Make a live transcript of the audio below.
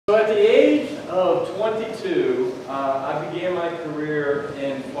22, I began my career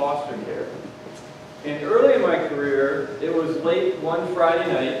in foster care. And early in my career, it was late one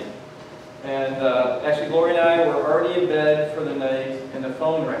Friday night, and actually Lori and I were already in bed for the night, and the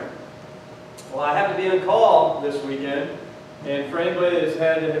phone rang. Well, I happened to be on call this weekend, and for anybody that's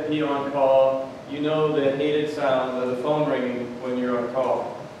had to be on call, you know the hated sound of the phone ringing when you're on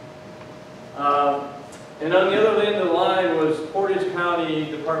call. And on the other end of the line was Portage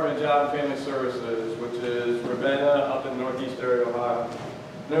County Department of Job and Family Services, which is Ravenna up in Northeast Ohio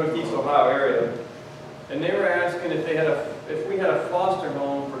area. And they were asking if we had a foster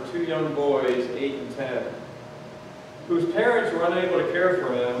home for two young boys, 8 and 10, whose parents were unable to care for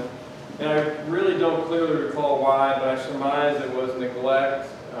them. And I really don't clearly recall why, but I surmise it was neglect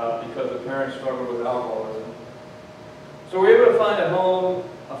because the parents struggled with alcoholism. So we were able to find a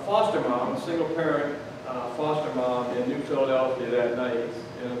foster mom, a single parent foster mom in New Philadelphia that night.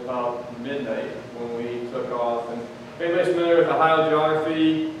 It was about midnight when we took off. And if anybody's familiar with Ohio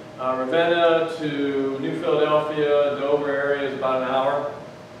geography, Ravenna to New Philadelphia, Dover area is about an hour.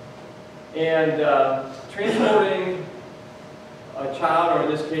 And transporting a child, or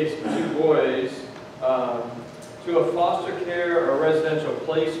in this case two boys, to a foster care or residential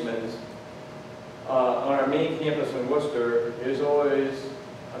placement on our main campus in Worcester is always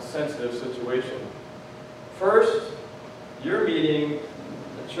a sensitive situation. First, you're meeting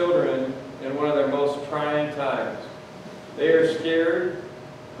the children in one of their most trying times. They are scared,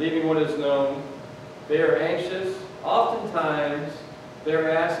 leaving what is known. They are anxious. Oftentimes, they're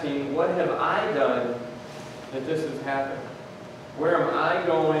asking, what have I done that this has happened? Where am I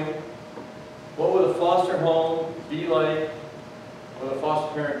going? What will the foster home be like? Will the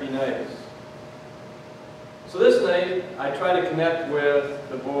foster parent be nice? So this night, I tried to connect with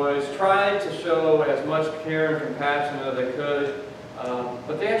the boys, tried to show as much care and compassion as I could,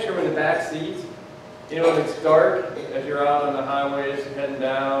 but they actually were in the back seat. You know, it's dark as you're out on the highways heading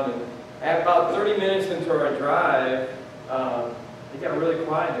down, and at about 30 minutes into our drive, it got really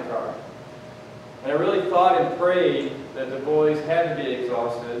quiet in the car. And I really thought and prayed that the boys had to be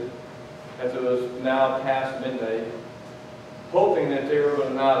exhausted, as it was now past midnight, hoping that they were going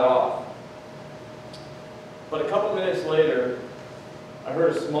to nod off. But a couple minutes later, I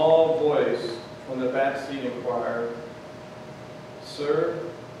heard a small voice from the back seat inquire, "Sir,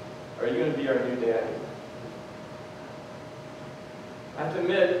 are you going to be our new daddy?" I have to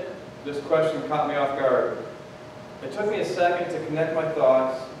admit, this question caught me off guard. It took me a second to connect my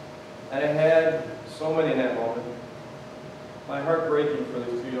thoughts, and I had so many in that moment. My heart breaking for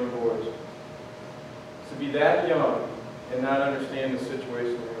these two young boys. To be that young and not understand the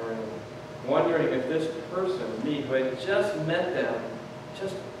situation they were in. Wondering if this person, me, who had just met them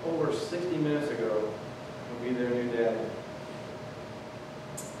just over 60 minutes ago, would be their new daddy.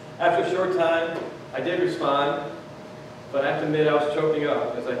 After a short time, I did respond, but I have to admit I was choking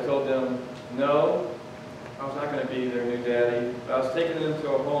up as I told them, no, I was not going to be their new daddy, but I was taking them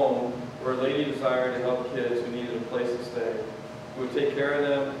to a home where a lady desired to help kids who needed a place to stay, who would take care of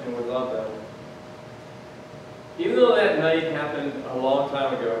them and would love them. Even though that night happened a long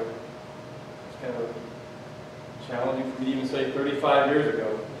time ago, it's kind of challenging for me to even say 35 years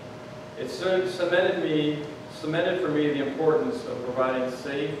ago, it cemented for me the importance of providing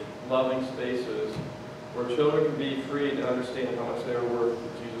safe, loving spaces where children can be free to understand how much they are worth to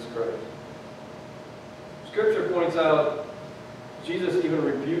Jesus Christ. Scripture points out Jesus even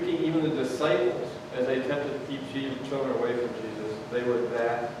rebuking even the disciples as they attempted to keep children away from Jesus. They were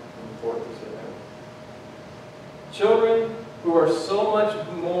that important to him. Children who are so much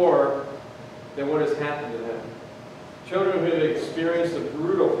more than what has happened to them. Children who have experienced the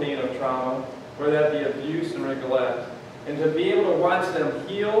brutal pain of trauma, whether that be abuse and neglect, and to be able to watch them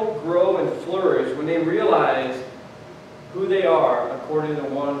heal, grow, and flourish when they realize who they are according to the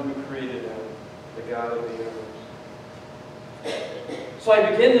one who created them, the God of the universe. So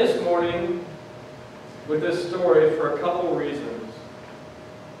I begin this morning with this story for a couple reasons.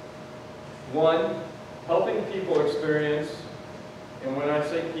 One, helping people experience, and when I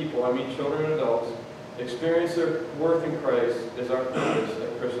say people, I mean children and adults, experience their worth in Christ is our purpose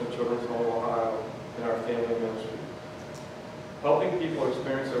at Christian Children's Home Ohio in our family ministry. Helping people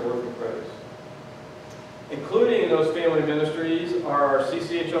experience their worth in Christ. Including in those family ministries are our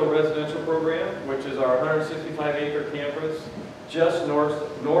CCHO residential program, which is our 165-acre campus just north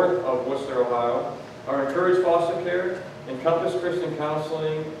of Worcester, Ohio, our Encourage Foster Care, Encompass Christian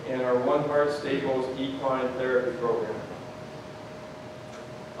Counseling, and our One Heart Staples Equine Therapy program.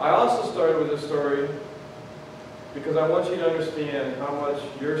 I also started with this story because I want you to understand how much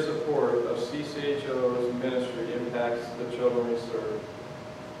your support of CCHO's ministry impacts the children we serve.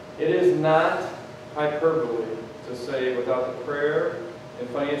 It is not hyperbole to say without the prayer and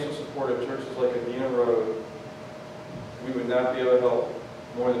financial support of churches like Adena Road, we would not be able to help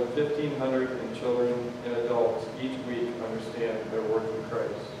more than 1,500 children and adults each week understand their worth in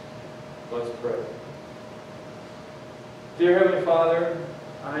Christ. Let's pray. Dear Heavenly Father,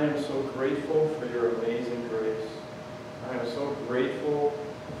 I am so grateful for your amazing grace. I am so grateful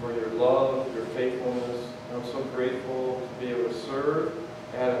for your love, your faithfulness. I'm so grateful to be able to serve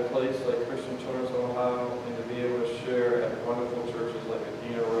at a place like Christian Children's Ohio and to be able to share at wonderful churches like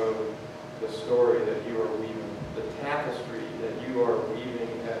Adena Road the story that you are weaving, the tapestry that you are weaving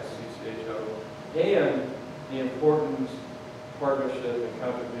at CCHO, and the important partnership and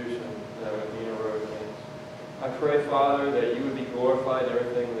contribution that Adena Road makes. I pray, Father, that you would be glorified in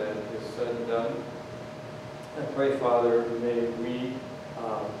everything that is said and done. I pray, Father, may we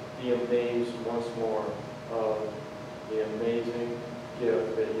be amazed once more of the amazing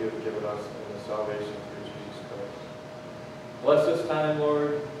gift that you have given us in the salvation through Jesus Christ. Bless this time,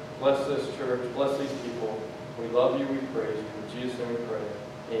 Lord. Bless this church. Bless these people. We love you. We praise you. In Jesus' name we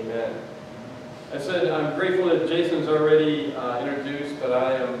pray. Amen. I said I'm grateful that Jason's already introduced, but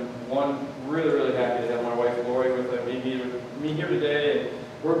I am really happy to have my wife Lori with me here today. And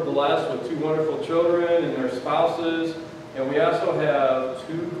we're blessed with two wonderful children and their spouses. And we also have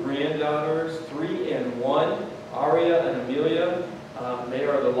two granddaughters, 3 and 1, Aria and Amelia. They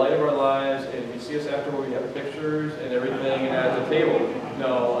are the light of our lives, and if you see us afterward, we have pictures and everything at the table.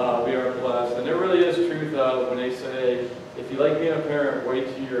 No, we are blessed. And there really is truth when they say, if you like being a parent,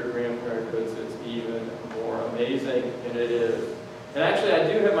 wait till you're a grandparent, because it's even more amazing, and it is. And actually,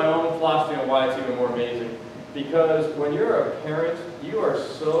 I do have my own philosophy on why it's even more amazing. Because when you're a parent, you are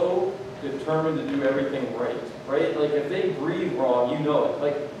so determined to do everything right, right? Like if they breathe wrong, you know it.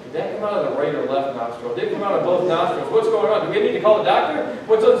 Like, did that come out of the right or left nostril? Did it come out of both nostrils? What's going on? Do we need to call the doctor?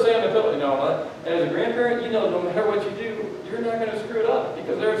 What's it say on the pillow? No. And as a grandparent, you know no matter what you do, you're not going to screw it up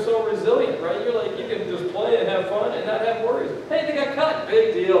because they're so resilient, right? You're like, you can just play and have fun and not have worries. Hey, they got cut.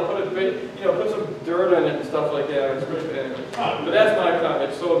 Big deal. Put some dirt on it and stuff like that. But that's my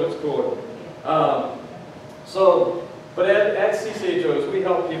comment. So it's cooler. But at CCHOs, we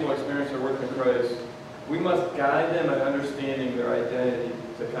help people experience their worth in Christ. We must guide them in understanding their identity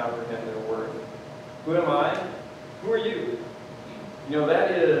to comprehend their worth. Who am I? Who are you? You know,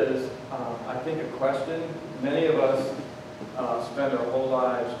 that is, I think, a question many of us spend our whole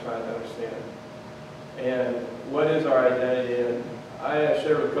lives trying to understand. And what is our identity? And I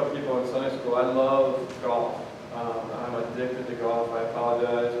shared with a couple people in Sunday school, I love golf. I'm addicted to golf. I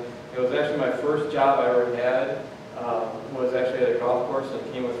apologize. It was actually my first job I ever had. Was actually at a golf course, and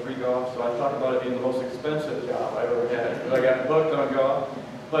it came with free golf, so I talk about it being the most expensive job I ever had, because I got hooked on golf.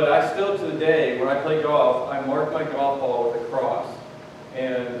 But I still, to the day, when I play golf, I mark my golf ball with a cross.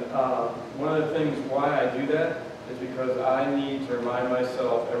 And one of the things why I do that is because I need to remind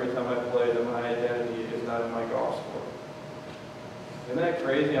myself every time I play that my identity is not in my golf score. Isn't that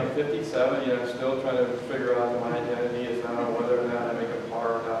crazy? I'm 57, yet I'm still trying to figure out that my identity is not on whether or not I make a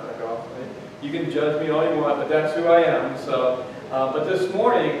par or not in a golf play. You can judge me all you want, but that's who I am. So, but this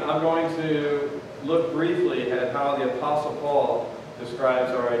morning, I'm going to look briefly at how the Apostle Paul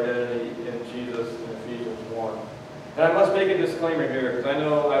describes our identity in Jesus in Ephesians 1. And I must make a disclaimer here, because I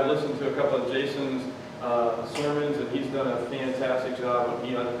know I've listened to a couple of Jason's sermons, and he's done a fantastic job when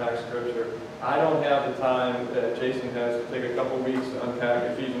he unpacks Scripture. I don't have the time that Jason has to take a couple weeks to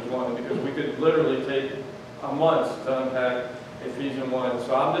unpack Ephesians 1, because we could literally take a month to unpack Ephesians 1.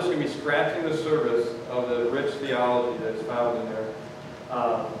 So I'm just going to be scratching the surface of the rich theology that's found in there.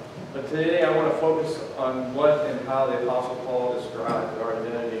 But today I want to focus on what and how the Apostle Paul describes our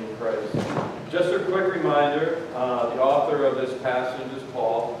identity in Christ. Just a quick reminder, the author of this passage is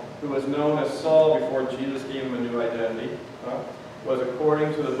Paul, who was known as Saul before Jesus gave him a new identity. Was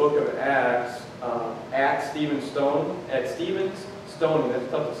according to the book of Acts, at Stephen's stoning, that's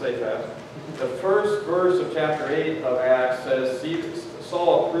tough to say fast. The first verse of chapter 8 of Acts says,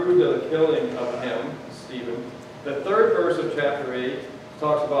 Saul approved of the killing of him, Stephen. The third verse of chapter 8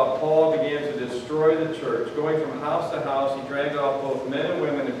 talks about Paul began to destroy the church. Going from house to house, he dragged off both men and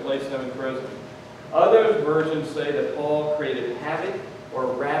women and placed them in prison. Other versions say that Paul created havoc or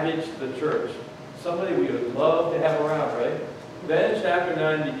ravaged the church. Somebody we would love to have around, right? Then chapter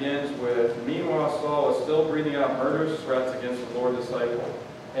 9 begins with, meanwhile Saul was still breathing out murderous threats against the Lord's disciple.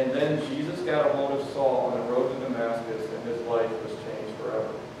 And then Jesus got a hold of Saul on the road to Damascus, and his life was changed forever.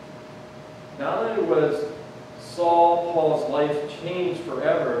 Not only was Paul's life changed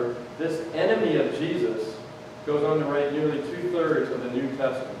forever, this enemy of Jesus goes on to write nearly 2/3 of the New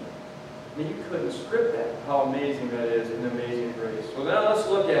Testament. I mean, you couldn't script that, how amazing that is, and amazing grace. So now let's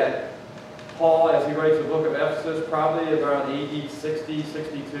look at Paul, as he writes the book of Ephesus, probably around AD 60,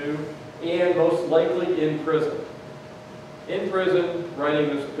 62, and most likely in prison. In prison,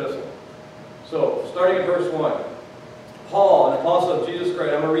 writing this epistle. So, starting at verse 1. Paul, an apostle of Jesus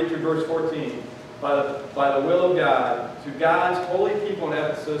Christ, I'm going to read through verse 14. By the will of God, to God's holy people in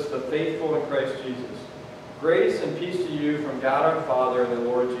Ephesus, the faithful in Christ Jesus. Grace and peace to you from God our Father and the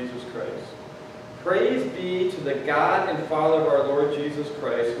Lord Jesus Christ. Praise be to the God and Father of our Lord Jesus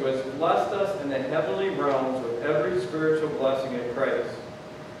Christ, who has blessed us in the heavenly realms with every spiritual blessing in Christ.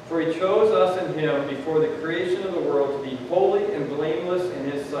 For he chose us in him before the creation of the world to be holy and blameless in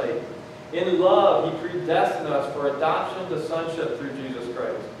his sight. In love he predestined us for adoption to sonship through Jesus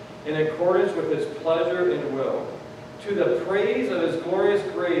Christ, in accordance with his pleasure and will, to the praise of his glorious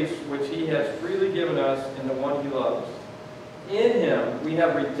grace which he has freely given us in the one he loves. In him we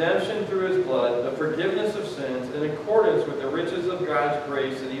have redemption through his blood, the forgiveness of sins, in accordance with the riches of God's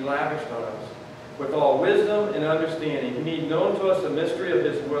grace that he lavished on us, with all wisdom and understanding. He made known to us the mystery of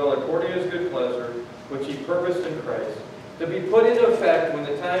his will, according to his good pleasure, which he purposed in Christ, to be put into effect when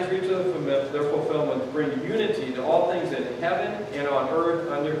the times reach their fulfillment, to bring unity to all things in heaven and on earth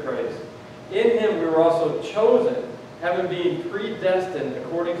under Christ. In him we were also chosen, having been predestined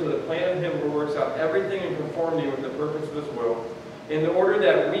according to the plan of him who works out everything in conformity with the purpose of his will, in order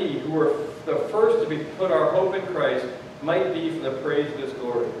that we, who were the first to put our hope in Christ, might be for the praise of his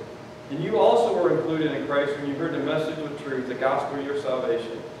glory. And you also were included in Christ when you heard the message of truth, the gospel of your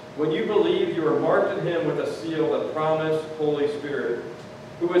salvation. When you believed, you were marked in him with a seal, the promised Holy Spirit,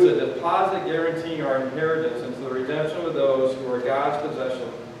 who is a deposit guaranteeing our inheritance into the redemption of those who are God's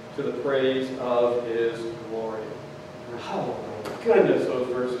possession, to the praise of his glory. Oh my goodness, those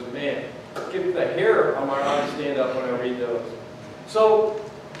verses, man. Get the hair on my arm stand up when I read those. So,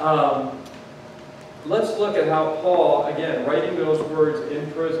 let's look at how Paul, again, writing those words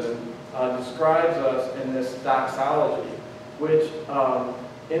in prison, describes us in this doxology, which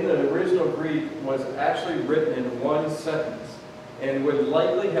in the original Greek was actually written in one sentence and would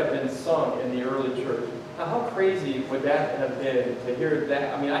likely have been sung in the early church. Now, how crazy would that have been to hear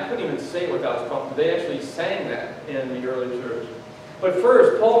that? I mean, I couldn't even say it without pumped. They actually sang that in the early church. But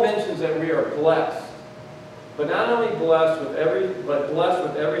first, Paul mentions that we are blessed. But not only blessed with every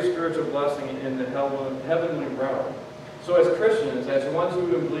spiritual blessing in the heavenly realm. So as Christians, as ones who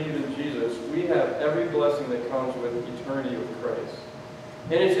believe in Jesus, we have every blessing that comes with eternity with Christ.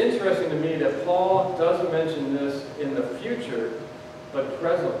 And it's interesting to me that Paul doesn't mention this in the future, but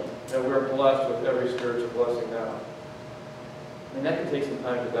presently, that we're blessed with every spiritual blessing now. And that can take some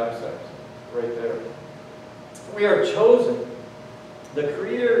time to dissect, right there. We are chosen. The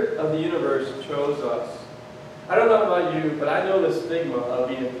Creator of the universe chose us. I don't know about you, but I know the stigma of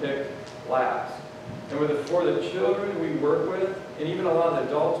being picked last. And for the children we work with, and even a lot of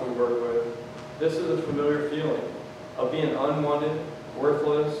the adults we work with, this is a familiar feeling of being unwanted,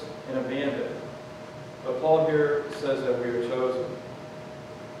 worthless, and abandoned. But Paul here says that we are chosen.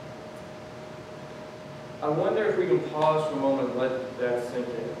 I wonder if we can pause for a moment and let that sink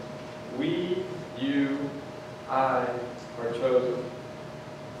in. We, you, I are chosen.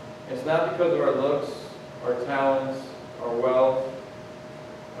 It's not because of our looks, our talents, our wealth,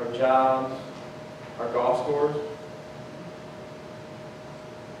 our jobs, our golf scores.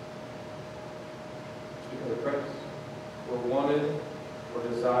 It's because of Christ. We're wanted, we're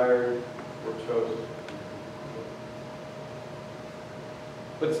desired, we're chosen.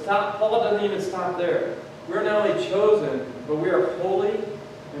 But Paul doesn't even stop there. We're not only chosen, but we are holy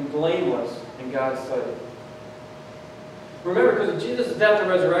and blameless in God's sight. Remember, because of Jesus' death and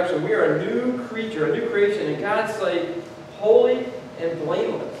resurrection, we are a new creature, a new creation in God's sight, holy and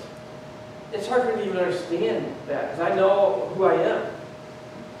blameless. It's hard for me to even understand that, because I know who I am.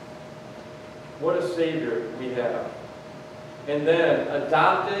 What a Savior we have. And then,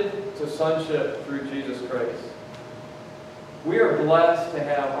 adopted to sonship through Jesus Christ. We are blessed to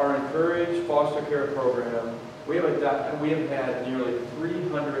have our Encourage foster care program. We have had nearly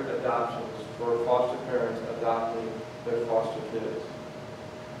 300 adoptions for foster parents adopting their foster kids.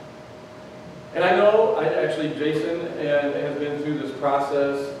 And I know, Jason has been through this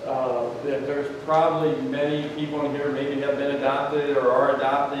process, that there's probably many people in here maybe have been adopted or are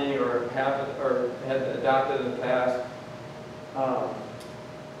adopting or had adopted in the past.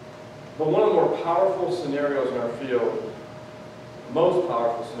 But one of the more powerful scenarios in our field, most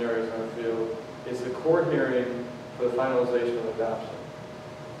powerful scenarios in our field, is the court hearing for the finalization of adoption.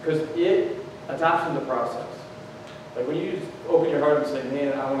 Because adoption is a process. Like when you open your heart and say,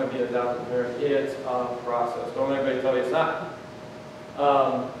 man, I want to be an adopted parent, it's a process. Don't let anybody tell you it's not.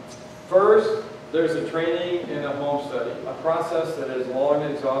 First, there's a training and a home study, a process that is long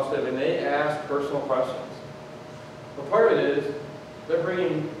and exhaustive, and they ask personal questions. But part of it is they're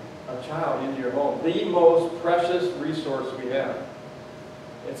bringing a child into your home, the most precious resource we have.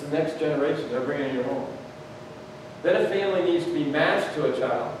 It's the next generation they're bringing in your home. Then a family needs to be matched to a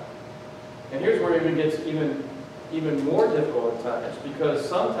child. And here's where it gets even more difficult at times, because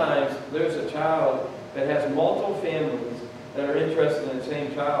sometimes there's a child that has multiple families that are interested in the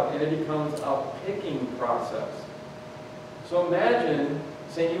same child, and it becomes a picking process. So imagine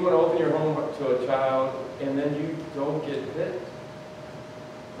saying you want to open your home to a child, and then you don't get picked.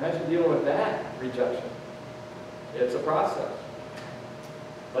 Imagine dealing with that rejection. It's a process.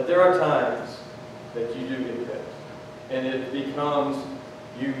 But there are times that you do get picked. And it becomes,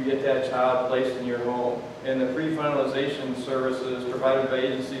 you get that child placed in your home. And the pre-finalization services provided by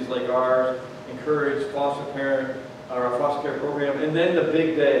agencies like ours encourage foster parent, or our foster care program. And then the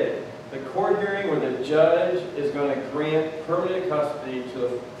big day, the court hearing where the judge is going to grant permanent custody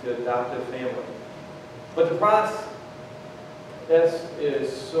to the adoptive family. But the process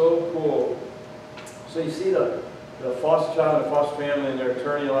is so cool. So you see the foster child and the foster family and their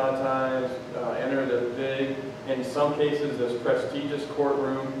attorney a lot of times enter the big, in some cases, this prestigious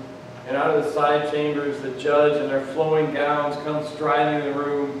courtroom. And out of the side chambers, the judge in their flowing gowns comes striding in the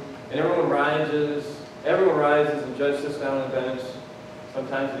room, and everyone rises, and the judge sits down on the bench.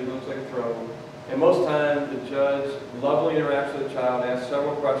 Sometimes he looks like a throne. And most times, the judge lovingly interacts with the child and asks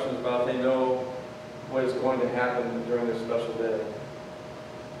several questions about if they know what is going to happen during this special day.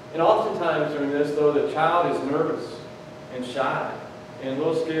 And oftentimes during this, though, the child is nervous and shy and a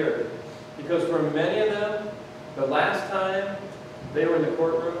little scared. Because for many of them, the last time they were in the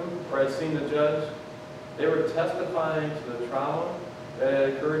courtroom or had seen the judge, they were testifying to the trauma that had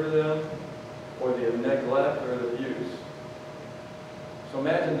occurred to them, or the neglect or the abuse. So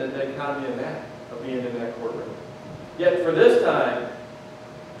imagine the dichotomy in that, of being in that courtroom. Yet for this time,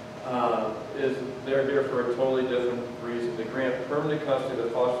 they're here for a totally different reason. To grant permanent custody to the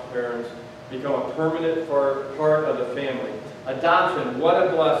foster parents, become a permanent part of the family. Adoption, what a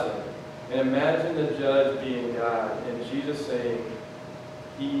blessing. And imagine the judge being God and Jesus saying,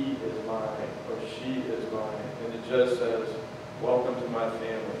 he is mine, or she is mine. And the judge says, welcome to my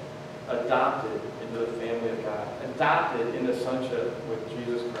family. Adopted into the family of God. Adopted into sonship with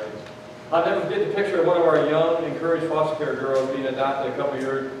Jesus Christ. I'll never forget the picture of one of our young, encouraged foster care girls being adopted a couple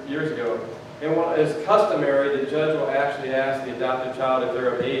years ago. And as customary, the judge will actually ask the adopted child, if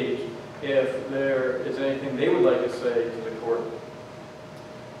they're of age, if there is anything they would like to say to the court.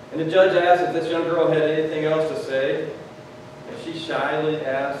 And the judge asked if this young girl had anything else to say. And she shyly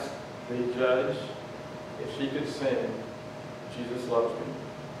asked the judge if she could sing, Jesus Loves Me,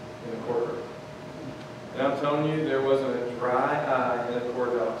 in the courtroom. And I'm telling you, there wasn't a dry eye in the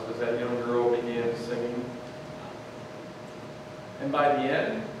courthouse as that young girl began singing. And by the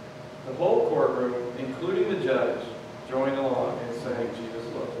end, the whole courtroom, including the judge, joined along and sang Jesus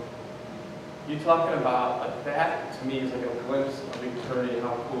Loves Me. You talking about, that to me is like a glimpse of eternity,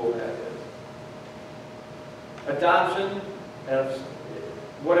 how cool that is. Adoption,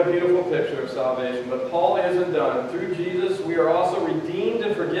 what a beautiful picture of salvation. But Paul isn't done. Through Jesus, we are also redeemed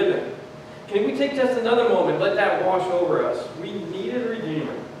and forgiven. Can we take just another moment, let that wash over us? We needed a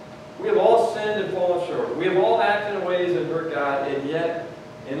Redeemer. We have all sinned and fallen short. We have all acted in ways that hurt God, and yet,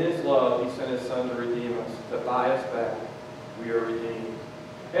 in His love, He sent His Son to redeem us, to buy us back. We are redeemed.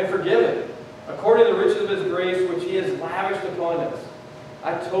 And forgiven, according to the riches of His grace, which He has lavished upon us.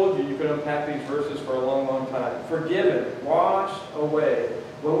 I told you could unpack these verses for a long, long time. Forgiven, washed away.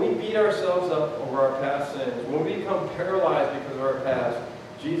 When we beat ourselves up over our past sins, when we become paralyzed because of our past,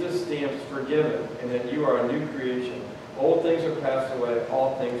 Jesus stamps forgiven, and that you are a new creation. Old things are passed away,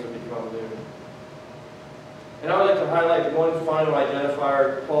 all things have become new. And I would like to highlight one final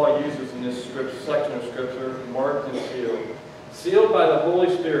identifier Paul uses in this section of Scripture, marked and sealed. Sealed by the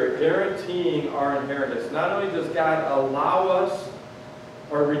Holy Spirit, guaranteeing our inheritance. Not only does God allow us,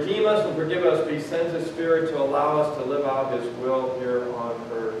 or redeem us and forgive us, but He sends His Spirit to allow us to live out His will here on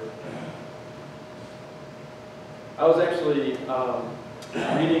earth. I was actually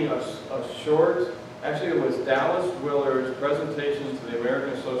reading a short, actually it was Dallas Willard's presentation to the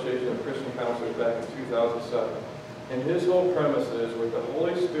American Association of Christian Counselors back in 2007. And his whole premise is, with the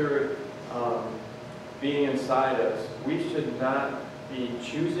Holy Spirit being inside us, we should not be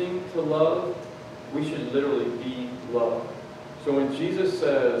choosing to love, we should literally be loved. So when Jesus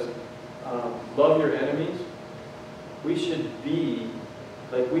says, love your enemies, we should be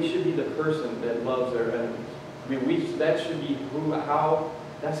the person that loves their enemies. I mean, that should be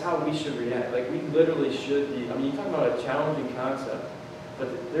that's how we should react. Like, we literally should be. I mean, you're talking about a challenging concept.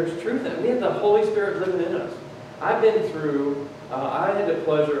 But there's truth in it. We have the Holy Spirit living in us. I've been through, I had the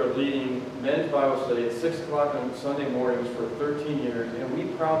pleasure of leading men's Bible study at 6 o'clock on Sunday mornings for 13 years, and we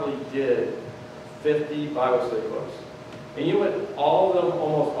probably did 50 Bible study books. And you know what all of them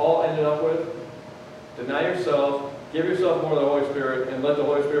almost all ended up with? Deny yourself, give yourself more of the Holy Spirit, and let the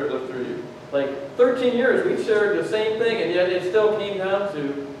Holy Spirit live through you. Like 13 years, we shared the same thing, and yet it still came down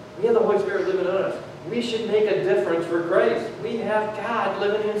to, we have the Holy Spirit living in us. We should make a difference for grace. We have God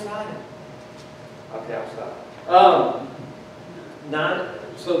living inside it. Okay, I'll stop.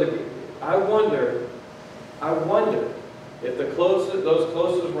 I wonder if those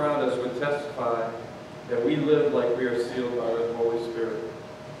closest around us would testify that we live like we are sealed by the Holy Spirit.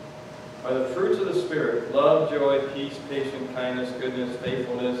 Are the fruits of the Spirit, love, joy, peace, patience, kindness, goodness,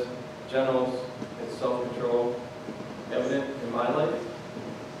 faithfulness, gentleness, and self-control, evident in my life?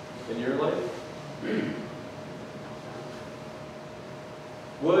 In your life?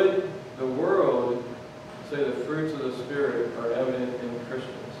 Would the world say the fruits of the Spirit are evident in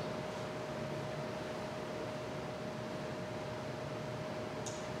Christians?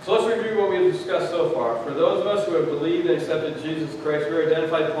 So let's review what we've discussed so far. For those of us who have believed and accepted Jesus Christ, we are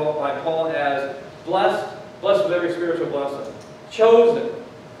identified by Paul as blessed with every spiritual blessing, chosen,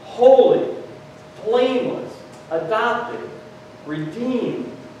 holy, blameless, adopted,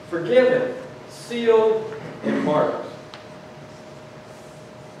 redeemed, forgiven, sealed, and marked.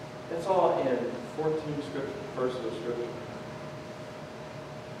 That's all in 14 verses of Scripture.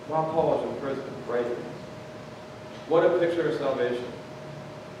 While Paul was in prison, writing. What a picture of salvation.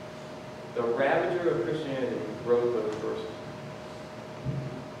 The ravager of Christianity wrote those verses.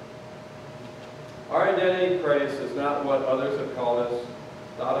 Our identity in Christ is not what others have called us,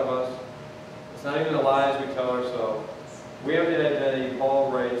 thought of us. It's not even the lies we tell ourselves. We have the identity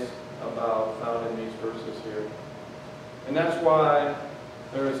Paul writes about found in these verses here. And that's why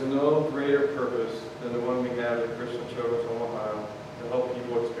there is no greater purpose than the one we have at Christian Children's Home Ohio, to help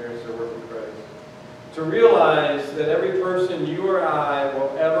people experience their work in Christ. To realize that every person you or I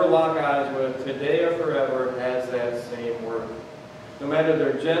will ever lock eyes with, today or forever, has that same worth. No matter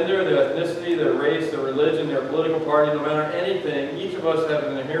their gender, their ethnicity, their race, their religion, their political party, no matter anything, each of us have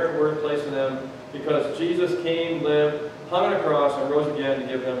an inherent worth placed in them because Jesus came, lived, hung on a cross, and rose again to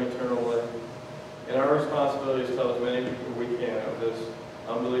give them eternal life. And our responsibility is to tell as many people we can of this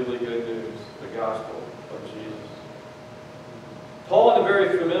unbelievably good news, the gospel of Jesus. Paul, in the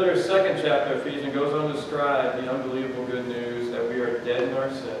very familiar second chapter of Ephesians, goes on to describe the unbelievable good news that we are dead in our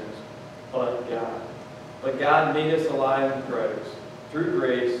sins, but God. But God made us alive in Christ through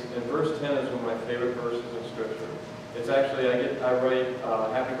grace, and verse 10 is one of my favorite verses in Scripture. It's actually, I write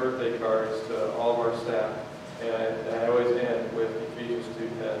happy birthday cards to all of our staff, and I always end with Ephesians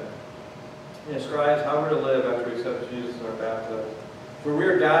 2:10. It describes how we're to live after we accept Jesus in our baptism. For we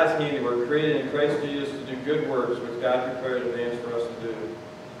are God's handiwork, created in Christ Jesus to do good works, which God prepared in advance for us to do.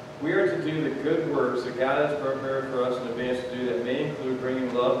 We are to do the good works that God has prepared for us in advance to do, that may include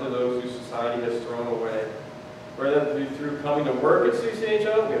bringing love to those whose society has thrown away. Whether that be through coming to work at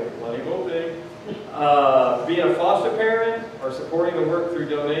CCHO, we have plenty of opening, being a foster parent, or supporting the work through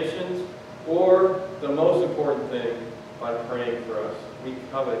donations, or the most important thing, by praying for us. We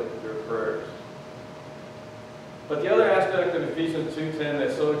covet your prayers. But the other aspect of Ephesians 2:10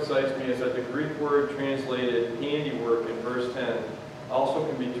 that so excites me is that the Greek word translated handiwork in verse 10 also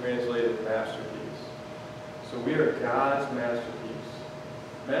can be translated masterpiece. So we are God's masterpiece.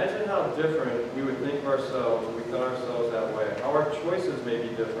 Imagine how different we would think of ourselves if we thought ourselves that way. How our choices may be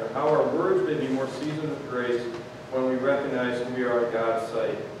different. How our words may be more seasoned with grace when we recognize who we are in God's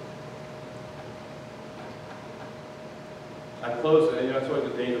sight. I close, and that's always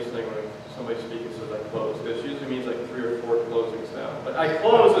a dangerous thing when somebody speaking says I close, because it usually means like 3 or 4 closings now. But I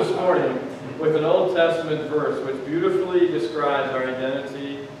close this morning with an Old Testament verse which beautifully describes our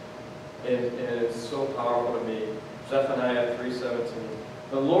identity, and it's so powerful to me. Zephaniah 3:17.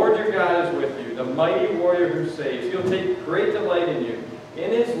 The Lord your God is with you, the mighty warrior who saves. He'll take great delight in you.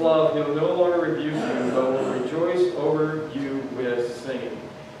 In his love, he'll no longer rebuke you, but will rejoice over you with singing.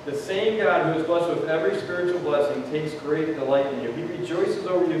 The same God who is blessed with every spiritual blessing takes great delight in you. He rejoices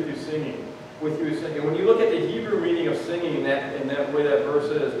over you through singing. With you singing. When you look at the Hebrew meaning of singing in that way that verse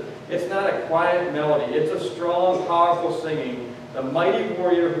is, it's not a quiet melody. It's a strong, powerful singing. The mighty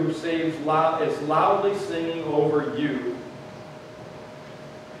warrior who saves is loudly singing over you.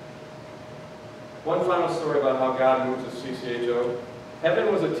 One final story about how God moved to CCHO.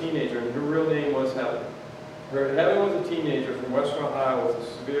 Heaven was a teenager, and her real name was Heaven. Heaven was a teenager from Western Ohio with a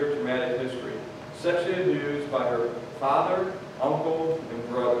severe traumatic history, sexually abused by her father, uncle, and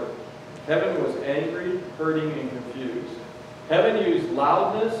brother. Heaven was angry, hurting, and confused. Heaven used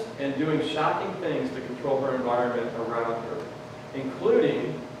loudness and doing shocking things to control her environment around her,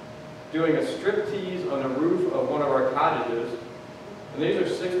 including doing a striptease on the roof of one of our cottages. And these are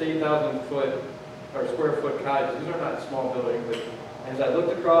 6,000 to 8,000 foot or square foot cottages. These are not small buildings. But as I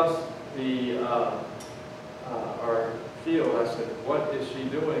looked across the our field, I said, "What is she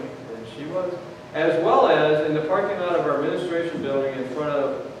doing?" And she was, as well as in the parking lot of our administration building in front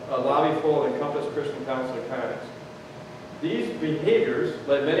of a lobby full of Encompass Christian Council of Parents. These behaviors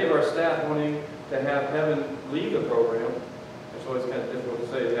led many of our staff wanting to have Heaven leave the program. It's always kind of difficult to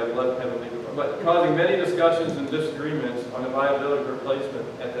say they have left Heaven leave the program, but causing many discussions and disagreements on the viability of her placement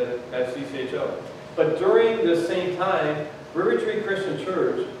at CCHO. But during this same time, River Tree Christian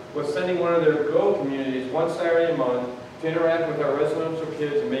Church was sending one of their Go communities one Saturday a month to interact with our residential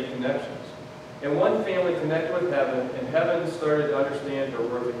kids and make connections. And one family connected with Heaven, and Heaven started to understand her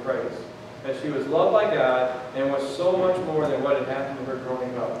worth in Christ, that she was loved by God and was so much more than what had happened to her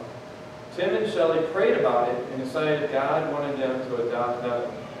growing up. Tim and Shelley prayed about it and decided God wanted them to adopt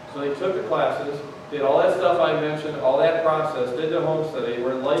Heaven. So they took the classes, did all that stuff I mentioned, all that process, did the home study,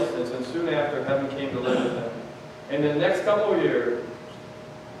 were licensed, and soon after Heaven came to live with them. And in the next couple of years,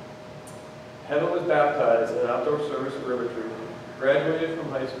 Heaven was baptized at outdoor service at River Tree, graduated from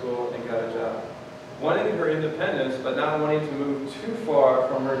high school, and got a job. Wanting her independence, but not wanting to move too far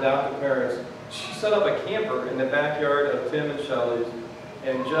from her adoptive parents, she set up a camper in the backyard of Tim and Shelley's,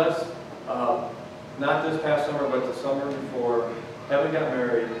 and just, not this past summer, but the summer before, Heaven got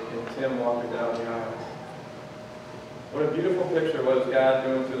married, and Tim walked her down the aisle. What a beautiful picture what is God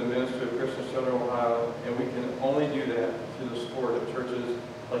doing through the ministry of Christian Children of Ohio, and we can only do that through the support of churches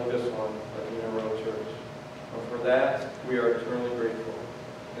like this one, Adena Road Church. And for that, we are eternally grateful.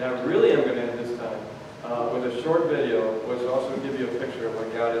 And I really am going to end this time with a short video, which will also give you a picture of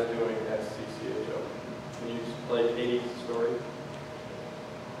what God is doing at CCHO. Can you play Katie's story?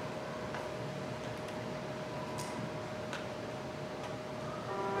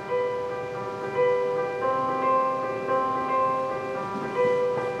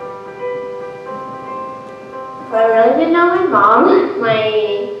 I really didn't know my mom. My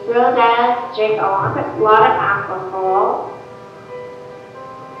real dad drank a lot of alcohol.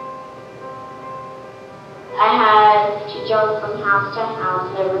 I had to jump from house to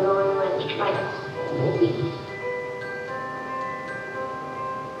house. I was only went to try to school.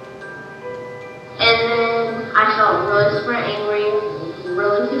 And then I felt really super angry,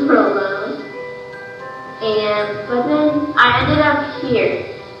 really super alone. But then I ended up here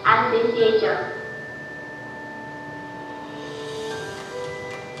at CCHO.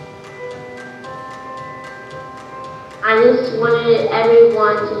 I just wanted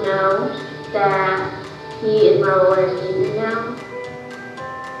everyone to know that He is my Lord and Savior now.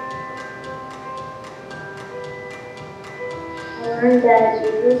 I learned that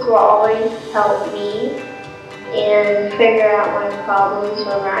Jesus will always help me and figure out my problems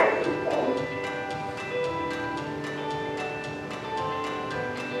whenever I need them.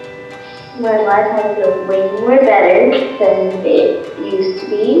 My life has been way more better than it used to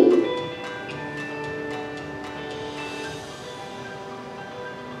be.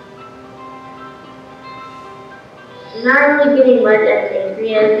 I'm not really getting much as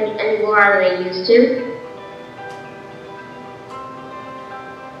angry anymore as I used to.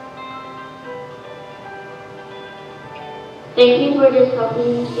 Thank you for just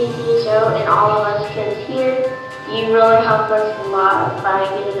helping CCHO and all of us kids here. You really helped us a lot by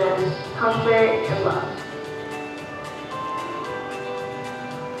giving us comfort and love.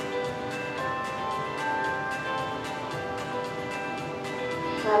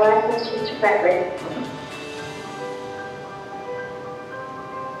 My life was just forever.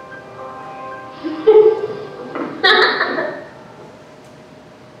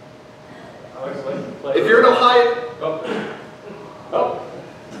 If you're in Ohio,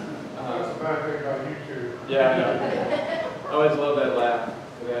 That's the bad thing about YouTube. Yeah, I know. I always love that laugh.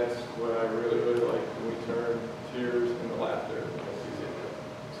 And that's what I really, really like when we turn tears into laughter at CCHO.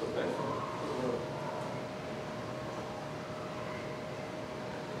 So thank you.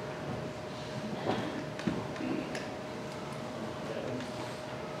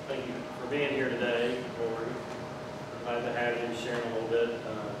 Thank you for being here today. We're glad to have you sharing a little bit.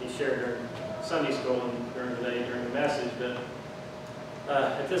 He shared during Sunday school and during the day during the message, but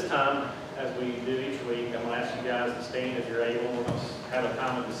at this time, as we do each week, I'm going to ask you guys to stand if you're able. We're going to have a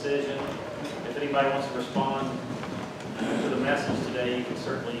time of decision. If anybody wants to respond to the message today, you can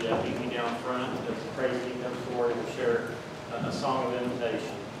certainly meet me down front as the praise team comes forward and share a song of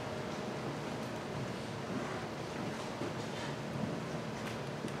invitation.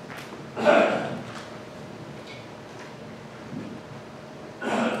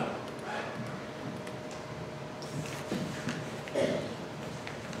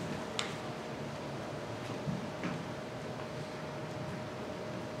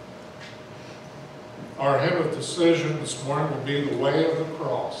 Our hymn of decision this morning will be The Way of the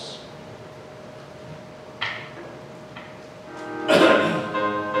Cross.